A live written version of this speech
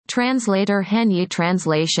Translator Henyi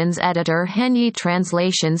Translations Editor Henyi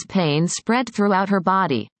Translations Pain spread throughout her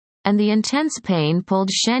body, and the intense pain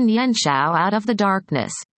pulled Shen Yanshao out of the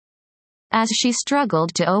darkness. As she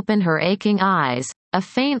struggled to open her aching eyes, a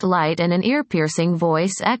faint light and an ear-piercing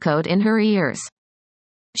voice echoed in her ears.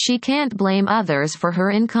 She can't blame others for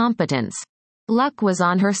her incompetence. Luck was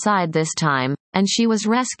on her side this time, and she was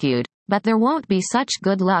rescued, but there won't be such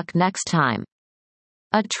good luck next time.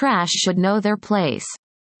 A trash should know their place.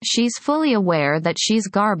 She's fully aware that she's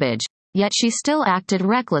garbage, yet she still acted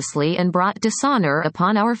recklessly and brought dishonor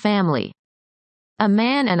upon our family. A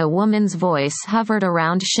man and a woman's voice hovered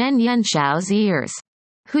around Shen Yanshao's ears.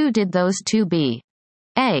 Who did those two B?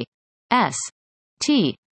 A. S.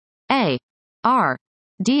 T. A. R.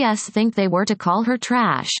 DS think they were to call her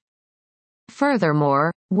trash?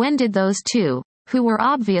 Furthermore, when did those two, who were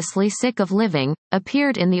obviously sick of living,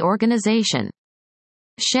 appeared in the organization?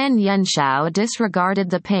 Shen Yanshao disregarded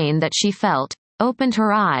the pain that she felt, opened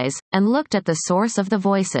her eyes, and looked at the source of the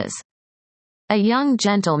voices. A young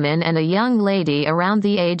gentleman and a young lady around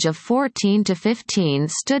the age of 14 to 15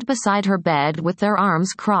 stood beside her bed with their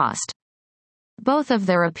arms crossed. Both of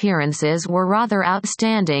their appearances were rather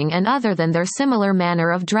outstanding, and other than their similar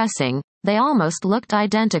manner of dressing, they almost looked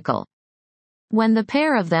identical. When the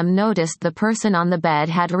pair of them noticed the person on the bed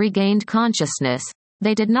had regained consciousness,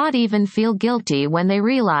 they did not even feel guilty when they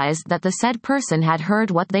realized that the said person had heard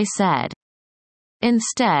what they said.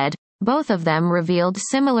 Instead, both of them revealed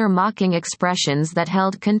similar mocking expressions that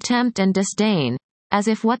held contempt and disdain, as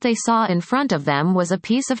if what they saw in front of them was a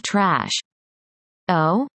piece of trash.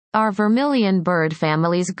 Oh? Our vermilion bird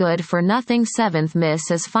family's good-for-nothing seventh miss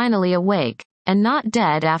is finally awake, and not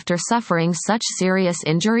dead after suffering such serious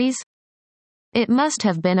injuries? It must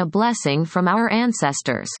have been a blessing from our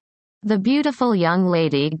ancestors. The beautiful young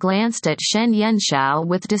lady glanced at Shen Yanshao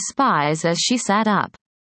with despise as she sat up.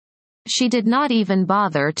 She did not even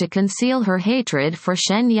bother to conceal her hatred for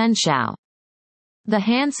Shen Yanshao. The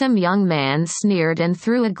handsome young man sneered and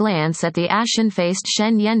threw a glance at the ashen-faced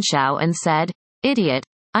Shen Yanshao and said, "Idiot,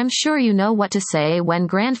 I'm sure you know what to say when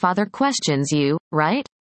grandfather questions you, right?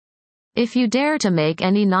 If you dare to make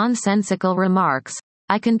any nonsensical remarks,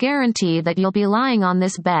 I can guarantee that you'll be lying on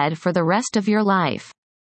this bed for the rest of your life."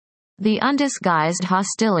 The undisguised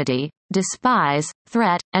hostility, despise,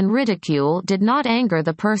 threat, and ridicule did not anger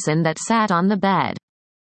the person that sat on the bed.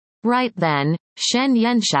 Right then, Shen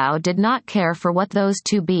Yanshao did not care for what those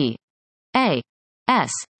two B. A.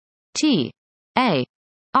 S. T. A.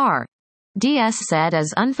 R. DS said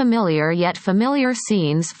as unfamiliar yet familiar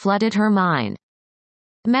scenes flooded her mind.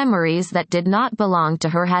 Memories that did not belong to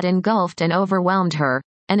her had engulfed and overwhelmed her,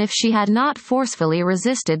 and if she had not forcefully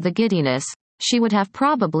resisted the giddiness, she would have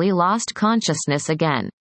probably lost consciousness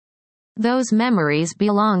again. Those memories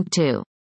belonged to